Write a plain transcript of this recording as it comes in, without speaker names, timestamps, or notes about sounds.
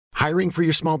Hiring for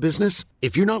your small business?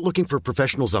 If you're not looking for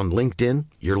professionals on LinkedIn,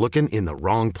 you're looking in the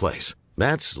wrong place.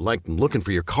 That's like looking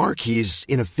for your car keys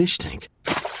in a fish tank.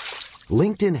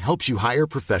 LinkedIn helps you hire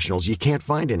professionals you can't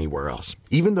find anywhere else,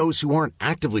 even those who aren't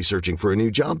actively searching for a new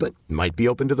job but might be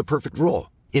open to the perfect role.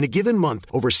 In a given month,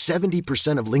 over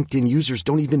 70% of LinkedIn users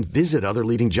don't even visit other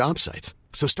leading job sites.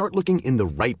 So start looking in the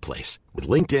right place. With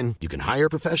LinkedIn, you can hire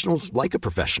professionals like a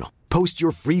professional. Post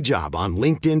your free job on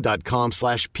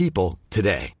linkedin.com/people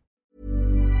today.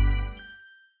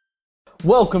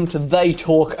 Welcome to They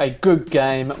Talk A Good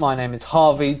Game. My name is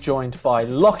Harvey, joined by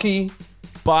Lockie.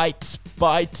 Bite,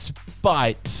 bite,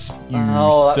 bite, you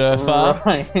surfer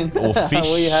right. or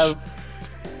fish. We have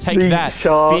Take the that,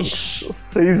 Sharks fish.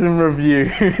 season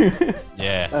review.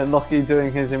 Yeah. And Lockie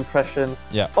doing his impression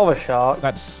Yeah. of a shark.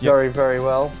 That's very, very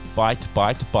well. Bite,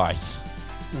 bite, bite.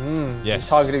 Yes.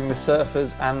 Targeting the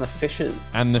surfers and the fishers.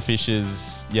 And the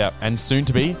fishes, yeah, and soon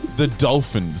to be the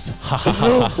dolphins.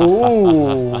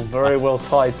 Ooh, very well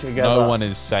tied together. No one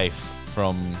is safe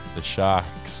from the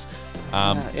sharks.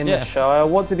 The Shire.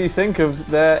 What did you think of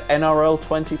their NRL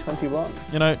 2021?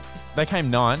 You know, they came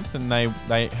ninth and they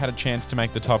had a chance to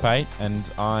make the top 8,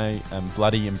 and I am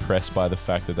bloody impressed by the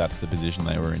fact that that's the position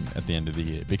they were in at the end of the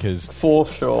year. Because for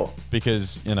sure,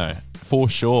 because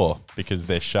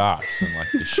they're sharks and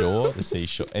like the shore, the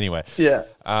seashore. Anyway, yeah.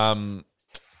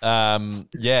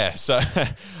 So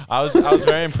I was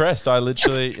very impressed. I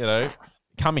literally,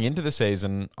 coming into the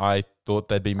season, I thought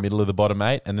they'd be middle of the bottom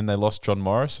 8, and then they lost John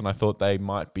Morris, and I thought they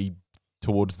might be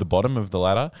towards the bottom of the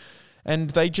ladder, and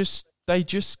they just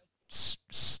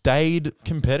stayed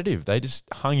competitive. They just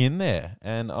hung in there,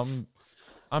 and I'm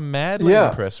madly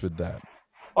impressed with that.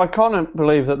 I can't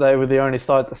believe that they were the only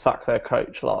side to sack their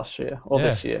coach last year or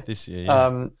this year. This year,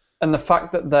 yeah. And the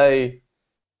fact that they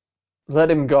let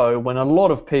him go when a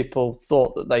lot of people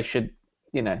thought that they should,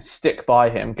 stick by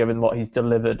him given what he's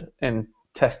delivered in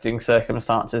testing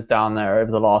circumstances down there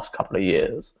over the last couple of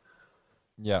years.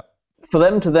 Yeah. For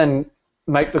them to then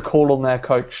make the call on their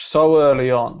coach so early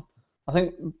on, I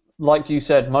think, like you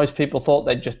said, most people thought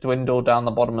they'd just dwindle down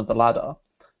the bottom of the ladder.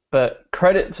 But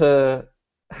credit to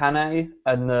Hannay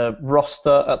and the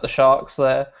roster at the Sharks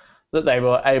there, that they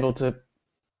were able to,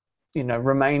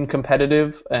 remain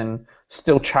competitive and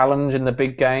still challenge in the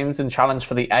big games and challenge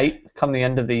for the 8 come the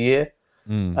end of the year.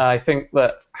 I think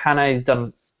that Hannay's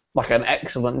done like an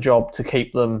excellent job to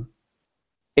keep them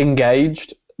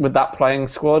engaged with that playing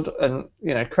squad, and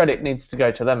credit needs to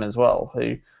go to them as well,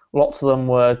 who lots of them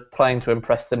were playing to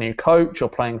impress the new coach or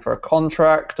playing for a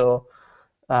contract or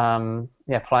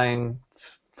playing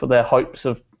for their hopes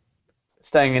of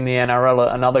staying in the NRL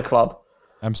at another club.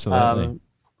 Absolutely.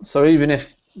 So even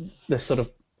if the sort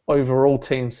of overall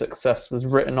team success was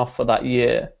written off for that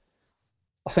year,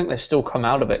 I think they've still come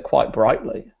out of it quite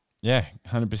brightly. Yeah,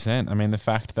 100%. I mean, the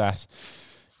fact that,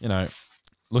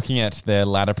 looking at their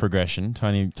ladder progression,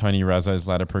 Tony Razzo's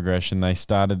ladder progression, they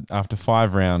started after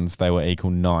 5 rounds, they were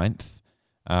equal 9th.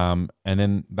 And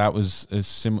then that was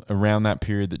around that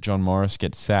period that John Morris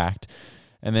gets sacked.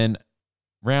 And then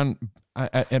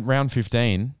at round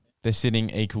 15, they're sitting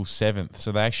equal 7th.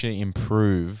 So they actually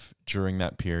improve during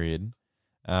that period.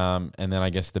 And then I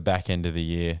guess the back end of the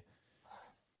year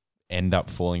end up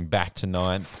falling back to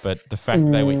 9th. But the fact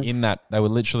that they were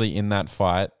literally in that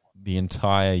fight the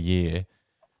entire year,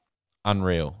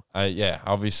 unreal.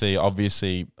 Obviously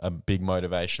a big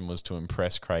motivation was to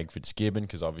impress Craig Fitzgibbon,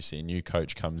 because obviously a new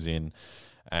coach comes in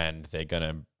and they're going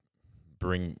to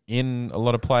bring in a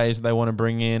lot of players they want to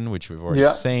bring in, which we've already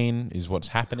seen is what's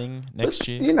happening next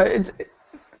year. It's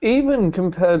even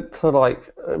compared to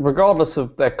regardless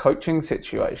of their coaching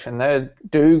situation, they're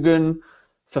Dugan,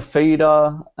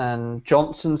 Fafita and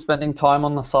Johnson spending time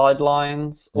on the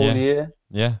sidelines all year.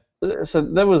 Yeah. So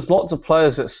there was lots of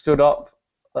players that stood up.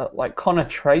 Like Connor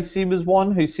Tracy was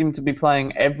one who seemed to be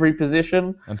playing every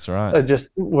position. That's right.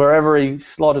 Just wherever he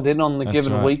slotted in on the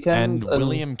given weekend. And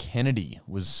William Kennedy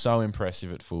was so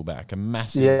impressive at fullback. A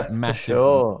massive,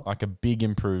 sure. like a big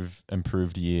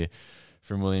improved year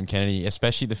from William Kennedy,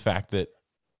 especially the fact that,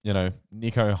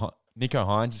 Nico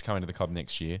Hines is coming to the club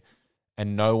next year,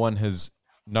 and no one has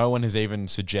even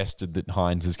suggested that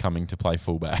Hines is coming to play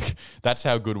fullback. That's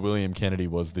how good William Kennedy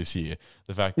was this year.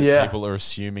 The fact that people are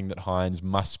assuming that Hines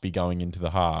must be going into the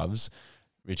halves,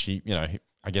 which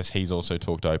I guess he's also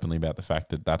talked openly about the fact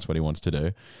that that's what he wants to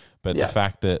do. But the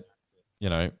fact that,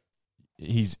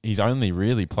 he's only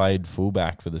really played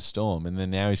fullback for the Storm, and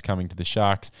then now he's coming to the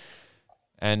Sharks.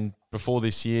 And before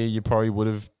this year, you probably would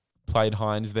have played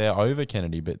Hines there over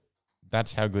Kennedy, but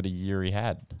that's how good a year he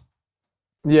had.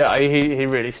 Yeah, he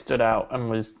really stood out and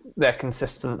was their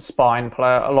consistent spine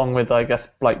player, along with, I guess,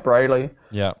 Blake Brayley,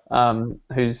 Yeah,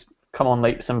 who's come on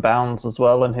leaps and bounds as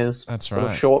well in his that's sort of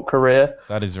right. short career.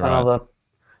 That is right. Another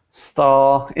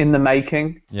star in the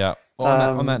making. Yeah.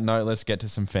 Well, on that note, let's get to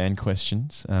some fan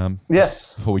questions.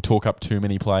 Yes. Before we talk up too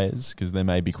many players, because there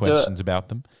may be questions about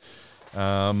them.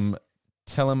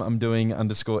 Tell him I'm doing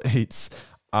 _eats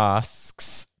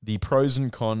asks the pros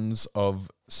and cons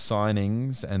of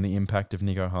signings and the impact of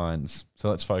Nico Hines. So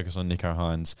let's focus on Nico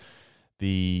Hines.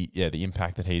 The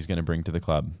impact that he's going to bring to the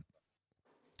club.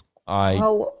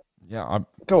 Go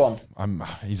on.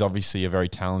 He's obviously a very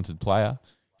talented player.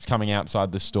 He's coming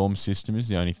outside the Storm system is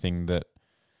the only thing that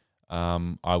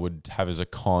I would have as a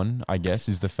con, I guess,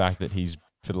 is the fact that he's,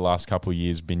 for the last couple of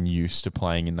years, been used to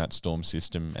playing in that Storm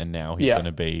system, and now he's going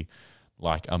to be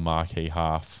like a marquee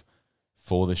half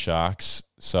for the Sharks.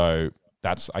 So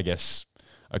that's, I guess,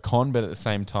 a con, but at the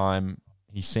same time,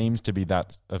 he seems to be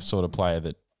that sort of player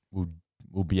that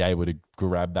will be able to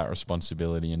grab that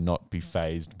responsibility and not be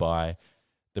fazed by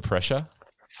the pressure.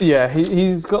 Yeah,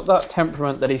 he's got that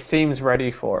temperament that he seems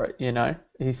ready for it, you know?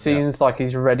 He seems like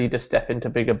he's ready to step into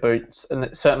bigger boots, and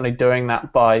it's certainly doing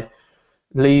that by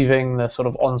leaving the sort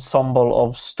of ensemble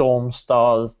of Storm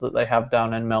stars that they have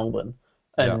down in Melbourne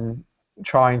and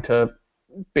trying to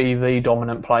be the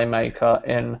dominant playmaker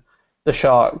in the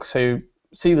Sharks, who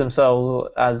see themselves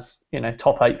as, you know,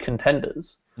 top 8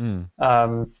 contenders.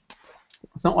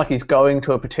 It's not like he's going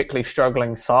to a particularly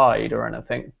struggling side or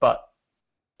anything, but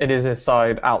it is his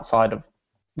side outside of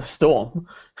the Storm.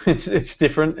 It's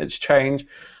different. It's changed.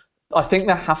 I think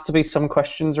there have to be some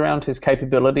questions around his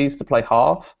capabilities to play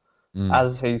half,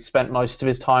 as he spent most of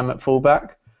his time at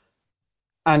fullback,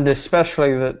 and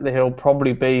especially that he'll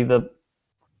probably be the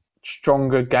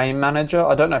stronger game manager.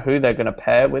 I don't know who they're going to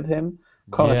pair with him.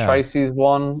 Connor Tracy's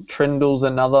one, Trindle's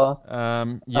another.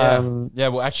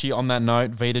 Well, actually, on that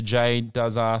note, Vita J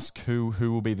does ask who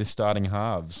will be the starting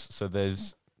halves. So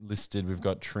there's listed, we've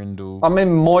got Trindle. I mean,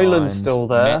 Moylan's Hines, still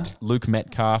there. Luke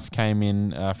Metcalf came in,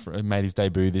 made his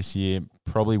debut this year.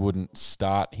 Probably wouldn't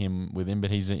start him with him,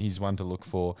 but he's one to look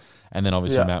for. And then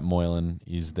obviously Matt Moylan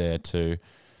is there too.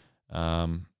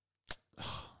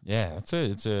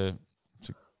 It's a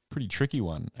pretty tricky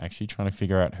one, actually, trying to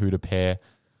figure out who to pair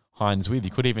Hines with.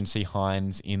 You could even see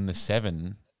Hines in the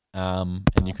 7, and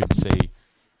you could see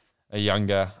a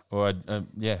younger or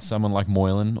someone like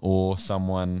Moylan or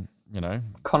someone, you know,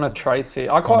 Connor Tracy.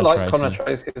 I quite like Connor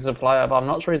Tracy as a player, but I'm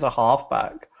not sure he's a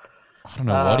halfback. I don't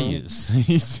know what he is.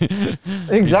 He's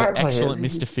exactly. He's an excellent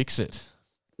Mr. Fix-It.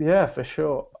 Yeah, for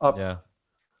sure.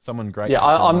 Someone great. Yeah,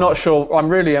 I'm not sure. I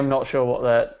really am not sure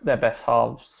what their best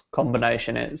halves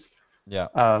combination is. Yeah.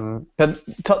 But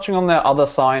touching on their other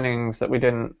signings that we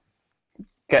didn't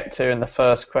get to in the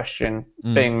first question,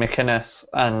 being McInnes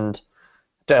and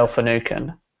Dale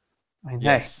Finucane. I mean,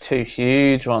 they're 2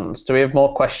 huge ones. Do we have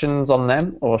more questions on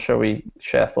them, or shall we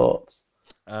share thoughts?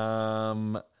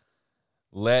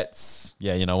 Let's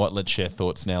share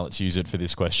thoughts now. Let's use it for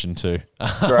this question too.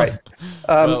 Great.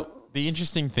 Well, the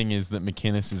interesting thing is that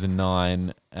McInnes is a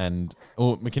 9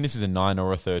 McInnes is a 9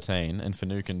 or a 13, and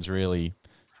Finucane's really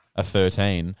a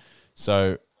 13.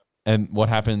 So, and what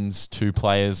happens to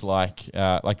players like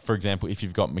for example, if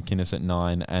you've got McInnes at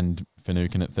 9 and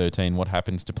Finucane at 13, what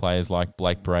happens to players like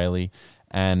Blake Brayley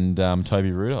and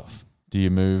Toby Rudolph? Do you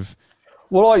move?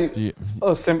 Well,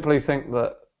 I simply think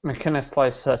that McInnes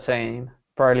plays 13,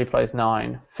 Brayley plays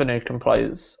 9, Finucane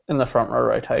plays in the front row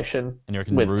rotation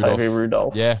with Toby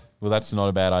Rudolph. Yeah, well, that's not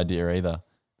a bad idea either.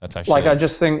 That's actually I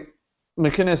just think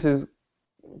McInnes is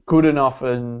good enough,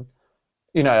 and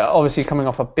you know, obviously coming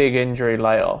off a big injury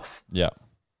layoff. Yeah.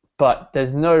 But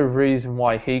there's no reason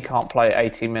why he can't play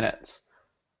 80 minutes.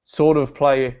 Sort of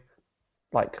play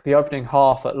like the opening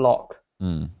half at lock,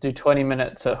 do 20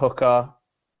 minutes at hooker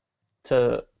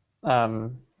to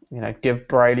give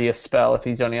Brady a spell if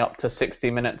he's only up to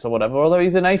 60 minutes or whatever, although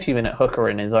he's an 80-minute hooker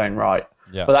in his own right.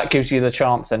 Yeah. But that gives you the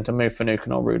chance then to move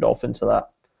Finucane or Rudolph into that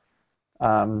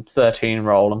 13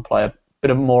 role and play a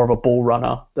bit more of a ball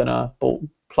runner than a ball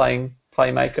playing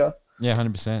playmaker. Yeah,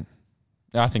 100%.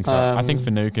 I think so. I think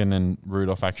Finucane and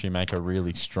Rudolph actually make a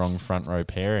really strong front row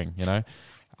pairing, you know.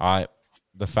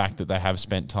 The fact that they have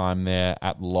spent time there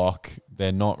at lock,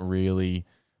 they're not really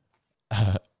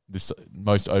this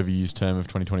most overused term of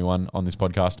 2021 on this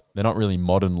podcast. They're not really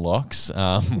modern locks.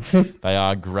 They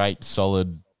are great,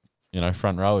 solid,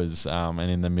 front rowers. And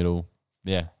in the middle,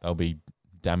 they'll be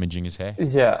damaging as heck.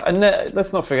 Yeah, and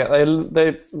let's not forget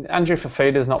Andrew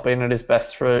Fafita's not been at his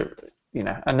best for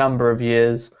a number of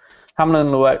years. Hamlin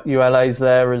ULA's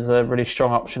there as a really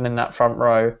strong option in that front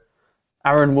row.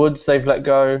 Aaron Woods, they've let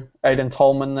go. Aiden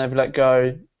Tolman, they've let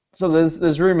go. So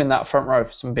there's room in that front row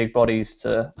for some big bodies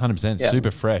to 100%.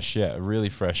 Super fresh. Yeah, really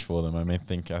fresh for them. I mean, I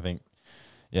think,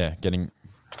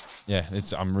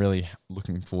 I'm really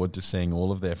looking forward to seeing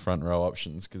all of their front row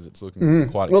options because it's looking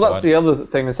quite exciting. Well, that's the other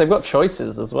thing is they've got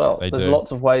choices as well. There's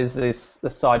lots of ways the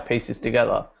side pieces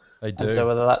together. They do. And so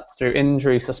whether that's through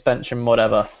injury, suspension,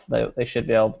 whatever, they should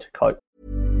be able to cope.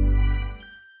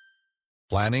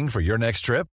 Planning for your next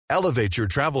trip? Elevate your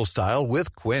travel style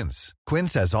with Quince.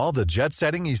 Quince has all the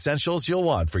jet-setting essentials you'll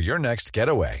want for your next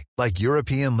getaway, like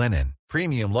European linen,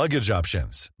 premium luggage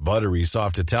options, buttery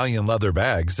soft Italian leather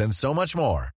bags, and so much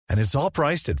more. And it's all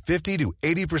priced at 50 to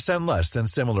 80% less than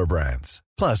similar brands.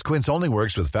 Plus, Quince only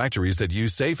works with factories that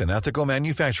use safe and ethical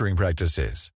manufacturing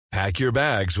practices. Pack your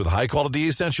bags with high-quality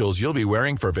essentials you'll be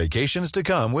wearing for vacations to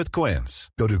come with Quince.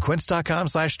 Go to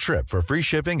quince.com/trip for free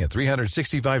shipping and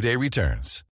 365-day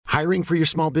returns. Hiring for your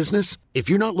small business? If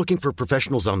you're not looking for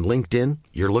professionals on LinkedIn,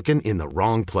 you're looking in the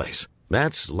wrong place.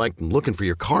 That's like looking for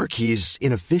your car keys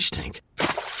in a fish tank.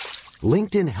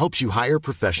 LinkedIn helps you hire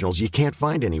professionals you can't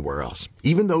find anywhere else,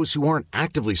 even those who aren't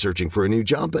actively searching for a new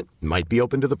job but might be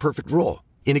open to the perfect role.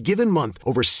 In a given month,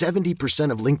 over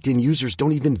 70% of LinkedIn users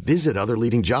don't even visit other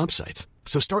leading job sites.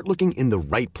 So start looking in the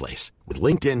right place. With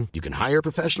LinkedIn, you can hire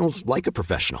professionals like a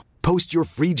professional. Post your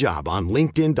free job on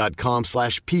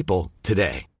linkedin.com/people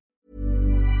today.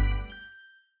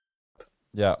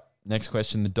 Yeah. Next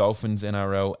question. The Dolphins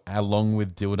NRL, along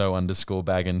with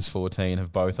Dildo_Baggins14,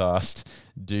 have both asked,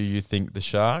 do you think the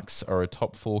Sharks are a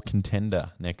top 4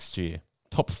 contender next year?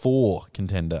 Top 4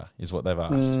 contender is what they've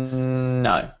asked.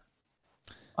 No,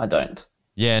 I don't.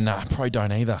 Yeah, no, I probably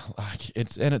don't either.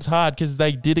 It's hard because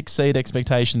they did exceed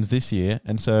expectations this year,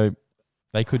 and so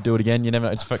they could do it again. You never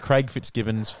know. It's for Craig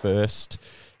Fitzgibbon's first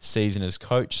season as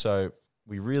coach, so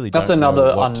we really don't. That's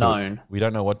another know unknown. We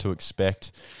don't know what to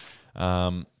expect.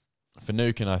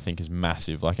 Finucane, I think, is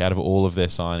massive. Like, out of all of their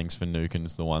signings,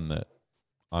 Finucane's the one that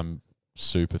I'm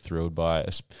super thrilled by.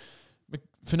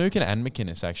 Finucane and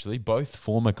McInnes, actually, both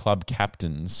former club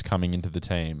captains coming into the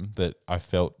team that I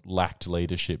felt lacked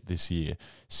leadership this year.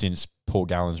 Since Paul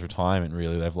Gallen's retirement,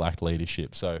 really, they've lacked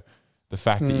leadership. So the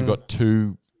fact that you've got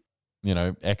two,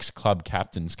 ex-club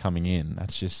captains coming in,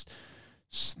 that's just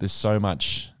there's so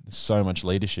much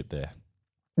leadership there.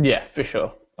 Yeah, for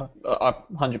sure. I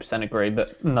 100% agree,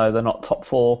 but no, they're not top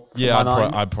 4. Yeah,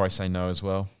 I'd probably say no as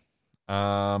well.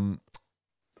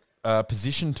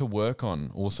 Position to work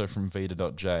on, also from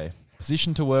Vita.j.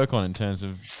 Position to work on in terms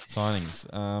of signings.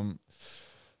 I'm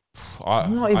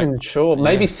not even sure.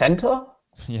 Maybe centre?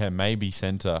 Yeah, maybe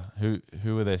centre. Who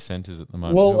are their centres at the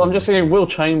moment? Well, I'm just thinking Will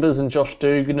Chambers and Josh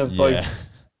Dugan have both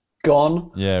gone.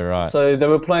 Yeah, right. So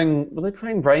were they playing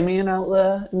Ramian out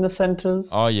there in the centres?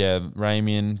 Oh, yeah,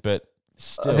 Ramian, but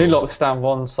still. Who locks down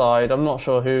one side? I'm not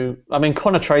sure who. I mean,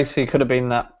 Connor Tracy could have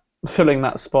been filling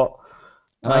that spot.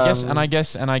 And I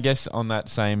guess on that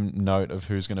same note of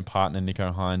who's going to partner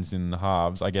Nico Hines in the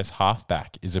halves, I guess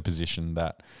halfback is a position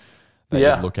that they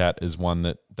would look at as one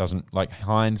that doesn't, like,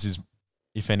 Hines is,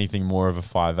 if anything, more of a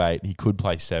 5'8". He could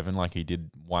play 7 like he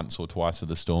did once or twice for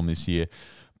the Storm this year.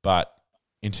 But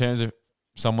in terms of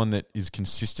someone that is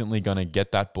consistently going to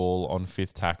get that ball on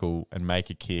fifth tackle and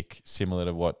make a kick, similar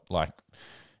to what,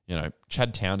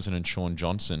 Chad Townsend and Sean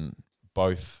Johnson,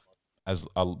 both as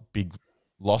a big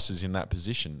losses in that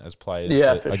position as players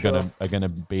that are going to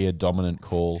be a dominant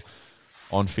call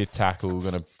on fifth tackle,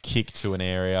 going to kick to an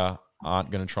area,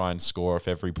 aren't going to try and score off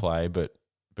every play, but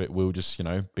will just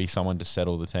be someone to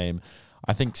settle the team.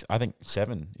 I think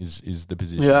 7 is the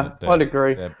position. Yeah, I'd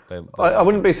agree. I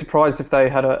wouldn't be surprised if they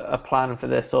had a plan for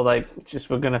this, or they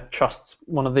just were going to trust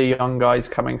one of the young guys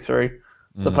coming through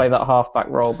to play that halfback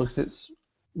role, because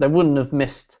they wouldn't have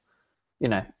missed.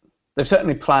 They've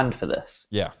certainly planned for this.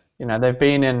 Yeah. They've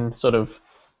been in sort of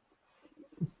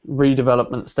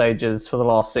redevelopment stages for the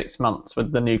last 6 months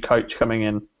with the new coach coming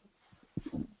in,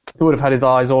 who would have had his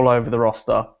eyes all over the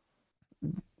roster.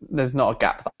 There's not a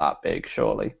gap that big,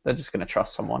 surely. They're just going to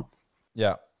trust someone.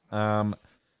 Yeah. And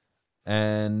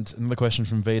another question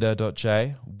from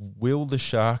Vita.j. Will the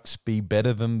Sharks be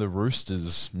better than the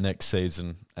Roosters next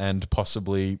season and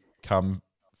possibly come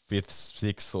 5th,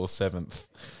 6th or 7th?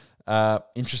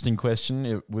 Interesting question.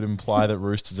 It would imply that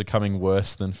Roosters are coming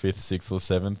worse than 5th, 6th or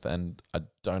 7th, and I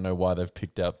don't know why they've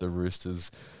picked out the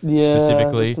Roosters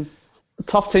specifically. It's a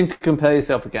tough team to compare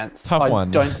yourself against. Tough one.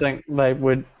 I don't think they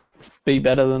would be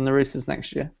better than the Roosters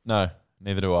next year. No,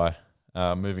 neither do I.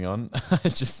 Moving on. I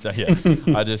just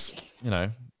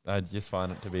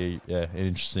find it to be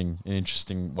an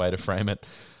interesting way to frame it.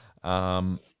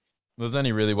 There's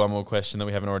only really one more question that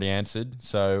we haven't already answered.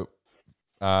 So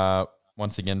one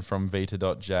once again from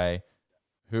Vita.j.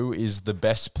 Who is the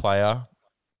best player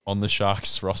on the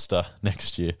Sharks roster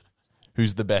next year?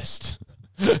 Who's the best?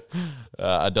 It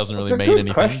doesn't really mean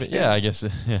anything, question. but I guess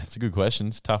it's a good question.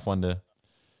 It's a tough one to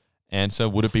answer.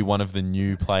 Would it be one of the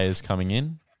new players coming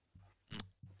in?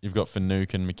 You've got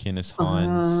Finucane, McInnes,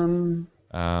 Hines.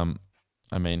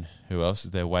 I mean, who else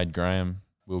is there? Wade Graham,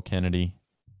 Will Kennedy.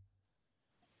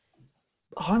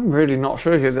 I'm really not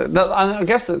sure here. I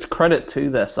guess it's credit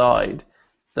to their side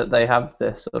that they have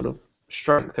this sort of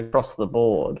strength across the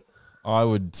board. I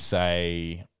would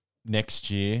say next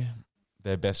year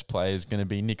their best player is going to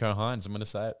be Nicho Hines. I'm going to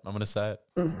say it. I'm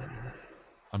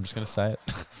just going to say it.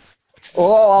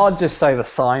 Well, I'll just say the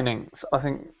signings. I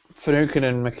think Finucane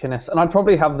and McInnes, and I'd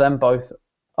probably have them both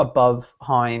above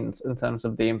Hines in terms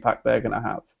of the impact they're going to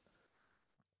have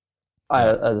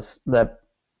as their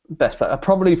best player.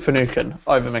 Probably Finucane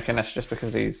over McInnes just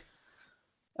because he's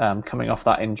coming off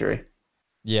that injury.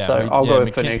 Yeah, so I'll go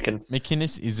with Finucane.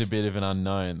 McInnes is a bit of an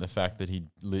unknown. The fact that he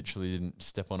literally didn't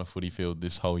step on a footy field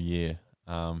this whole year,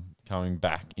 coming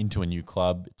back into a new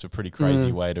club, it's a pretty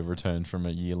crazy way to return from a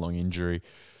year-long injury.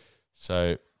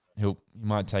 So he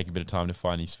might take a bit of time to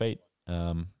find his feet.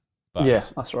 But yeah,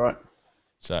 that's right.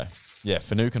 So yeah,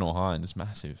 Finucane or Hines,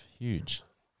 massive, huge,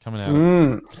 coming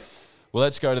out. Well,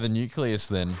 let's go to the nucleus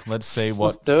then. Let's see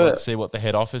what the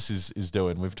head office is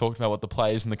doing. We've talked about what the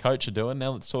players and the coach are doing.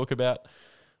 Now let's talk about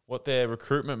what their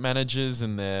recruitment managers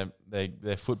and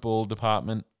their football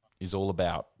department is all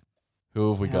about. Who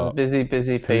have we got? Busy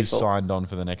people. Who's signed on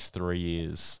for the next 3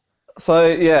 years?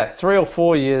 So, 3 or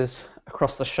 4 years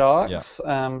across the Sharks.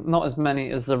 Yeah. Not as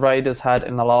many as the Raiders had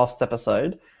in the last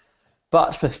episode.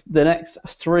 But for the next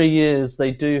 3 years,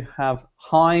 they do have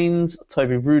Hines,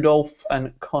 Toby Rudolph,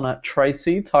 and Connor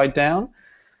Tracy tied down.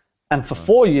 And for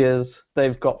 4 years,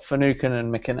 they've got Finucane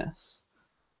and McInnes.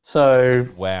 So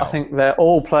wow. I think they're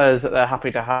all players that they're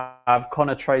happy to have.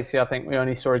 Connor Tracy, I think we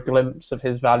only saw a glimpse of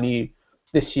his value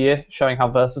this year, showing how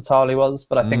versatile he was.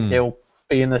 But I think he'll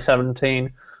be in the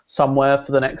 17 somewhere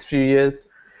for the next few years.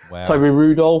 Wow. Toby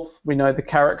Rudolph, we know the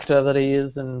character that he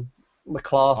is and the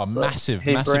class. Oh, massive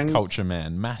brings. Culture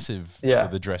man, massive for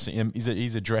the dressing.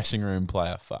 He's a dressing room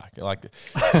player. Fuck, like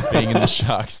being in the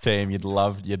Sharks team, you'd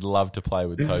love to play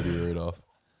with Toby Rudolph.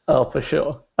 Oh, for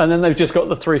sure. And then they've just got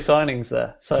the 3 signings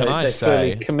there, so they're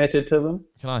clearly committed to them.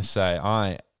 Can I say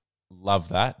I love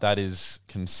that? That is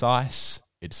concise.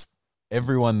 It's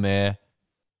everyone there.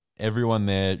 Everyone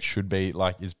there should be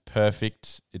is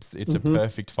perfect. It's a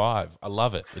perfect 5. I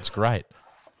love it. It's great.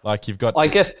 Like you've got. I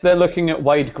guess they're looking at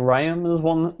Wade Graham as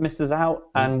one that misses out,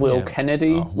 and Will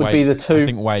Kennedy would be the 2. I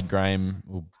think Wade Graham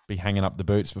will be hanging up the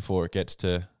boots before it gets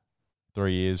to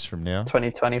 3 years from now.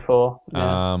 2024.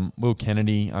 Yeah. Will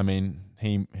Kennedy. I mean,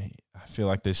 I feel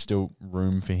like there's still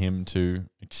room for him to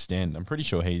extend. I'm pretty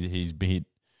sure he's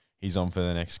on for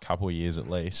the next couple of years at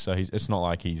least. So it's not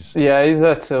like he's. Yeah, he's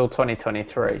there till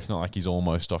 2023. It's not like he's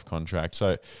almost off contract.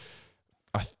 So,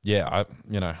 I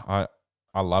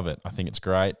love it. I think it's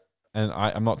great. And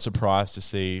I'm not surprised to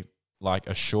see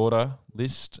a shorter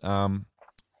list than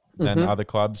other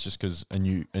clubs just because a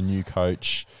new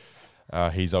coach,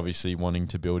 he's obviously wanting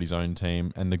to build his own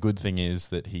team. And the good thing is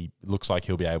that he looks like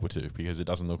he'll be able to because it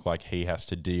doesn't look like he has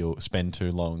to spend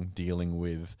too long dealing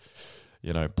with,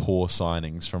 poor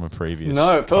signings from a previous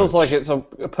No, it feels coach. like it's a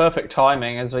perfect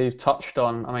timing as we've touched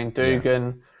on. I mean,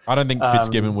 Dugan. Yeah. I don't think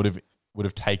Fitzgibbon would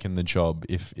have taken the job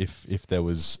if there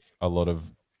was a lot of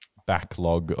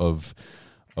backlog of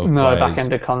players. Back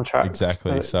end of contracts.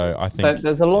 Exactly. So I think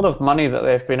there's a lot of money that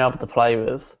they've been able to play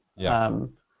with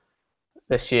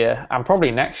this year and probably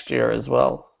next year as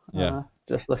well. Yeah.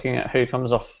 Just looking at who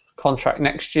comes off contract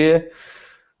next year,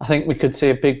 I think we could see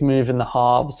a big move in the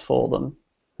halves for them.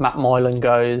 Matt Moylan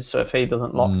goes, so if he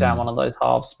doesn't lock down one of those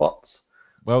half spots,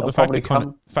 well, the fact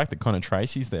that Connor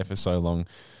Tracy's there for so long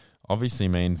obviously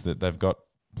means that they've got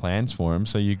plans for him.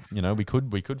 So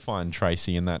we could find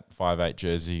Tracy in that 5'8"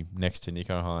 jersey next to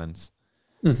Nicho Hines.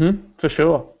 For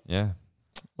sure. Yeah.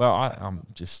 Well, I'm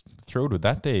just thrilled with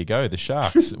that. There you go. The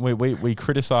Sharks. we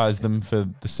criticised them for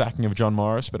the sacking of John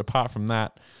Morris, but apart from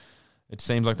that, it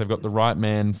seems like they've got the right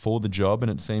man for the job,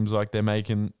 and it seems like they're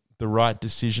making the right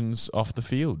decisions off the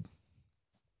field.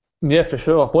 Yeah, for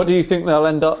sure. What do you think they'll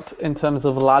end up in terms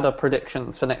of ladder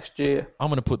predictions for next year? I'm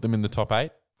going to put them in the top 8.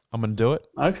 I'm going to do it.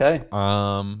 Okay.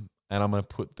 And I'm going to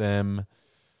put them.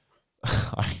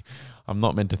 I'm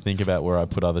not meant to think about where I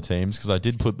put other teams because I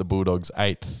did put the Bulldogs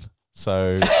 8th.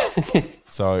 So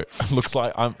it looks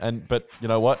like but you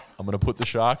know what? I'm going to put the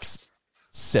Sharks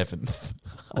 7th.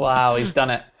 Wow, he's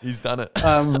done it. He's done it.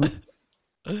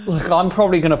 Look, I'm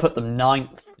probably going to put them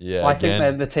 9th. Yeah, I think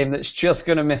they're the team that's just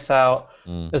going to miss out.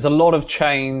 There's a lot of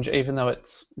change, even though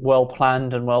it's well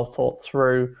planned and well thought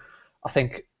through. I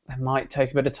think they might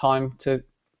take a bit of time to,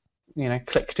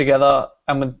 click together.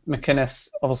 And with McInnes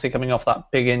obviously coming off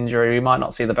that big injury, we might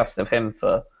not see the best of him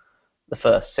for the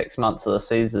first 6 months of the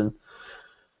season.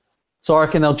 So I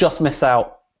reckon they'll just miss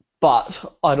out.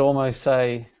 But I'd almost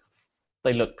say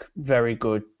they look very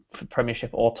good for Premiership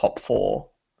or top 4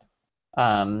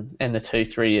 in the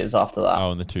 2-3 years after that.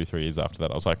 Oh, in the 2-3 years after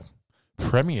that. I was like,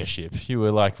 Premiership? You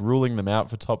were like ruling them out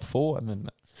for top 4? And then,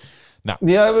 no.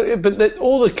 Yeah, but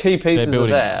all the key pieces are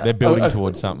there. They're building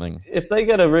towards something. If they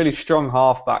get a really strong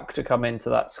halfback to come into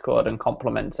that squad and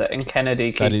complement it, and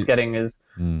Kennedy keeps getting his,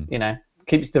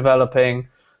 keeps developing,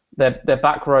 their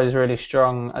back row is really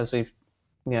strong, as we've,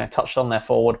 touched on their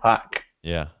forward pack.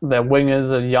 Yeah. Their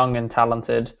wingers are young and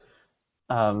talented.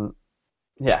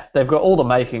 They've got all the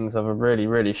makings of a really,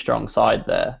 really strong side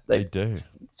there. They do.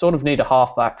 Sort of need a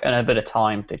halfback and a bit of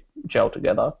time to gel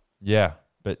together. Yeah,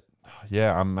 but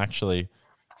I'm actually,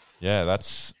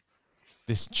 this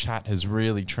chat has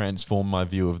really transformed my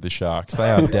view of the Sharks. They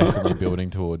are definitely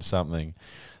building towards something.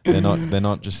 They're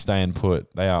not just staying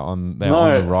put. They're on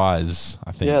the rise,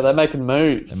 I think. Yeah, they're making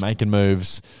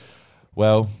moves.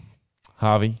 Well,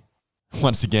 Harvey,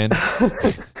 once again,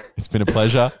 it's been a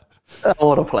pleasure.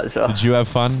 What a pleasure. Did you have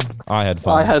fun? I had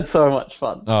fun. I had so much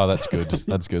fun. Oh, that's good.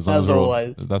 That's good. As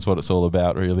always. That's what it's all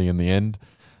about, really, in the end.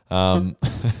 And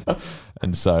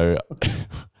so,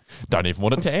 don't even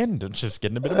want it to end. It's just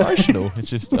getting a bit emotional. It's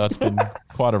just, it's been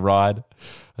quite a ride.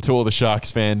 To all the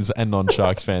Sharks fans and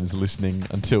non-Sharks fans listening,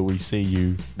 until we see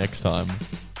you next time.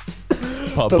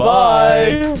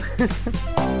 Bye-bye.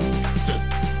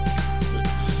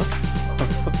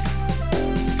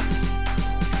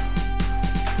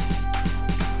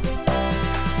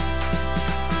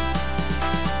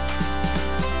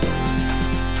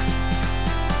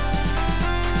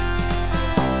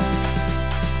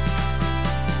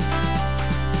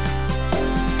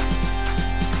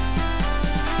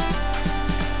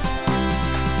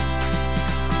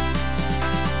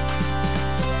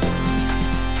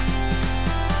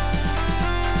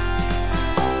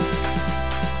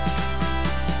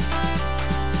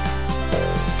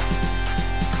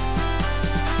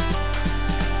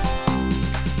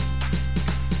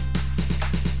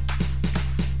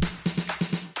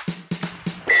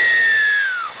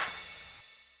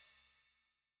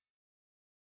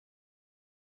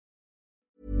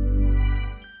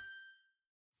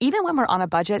 Even when we're on a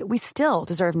budget, we still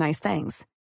deserve nice things.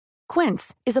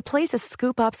 Quince is a place to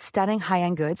scoop up stunning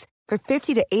high-end goods for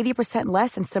 50 to 80%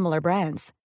 less than similar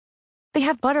brands. They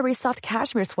have buttery soft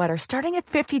cashmere sweaters starting at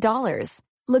 $50,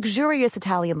 luxurious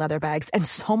Italian leather bags, and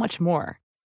so much more.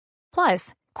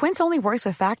 Plus, Quince only works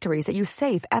with factories that use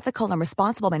safe, ethical, and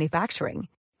responsible manufacturing.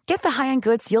 Get the high-end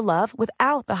goods you'll love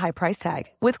without the high price tag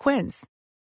with Quince.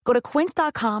 Go to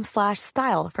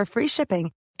quince.com/style for free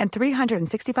shipping and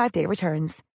 365-day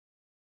returns.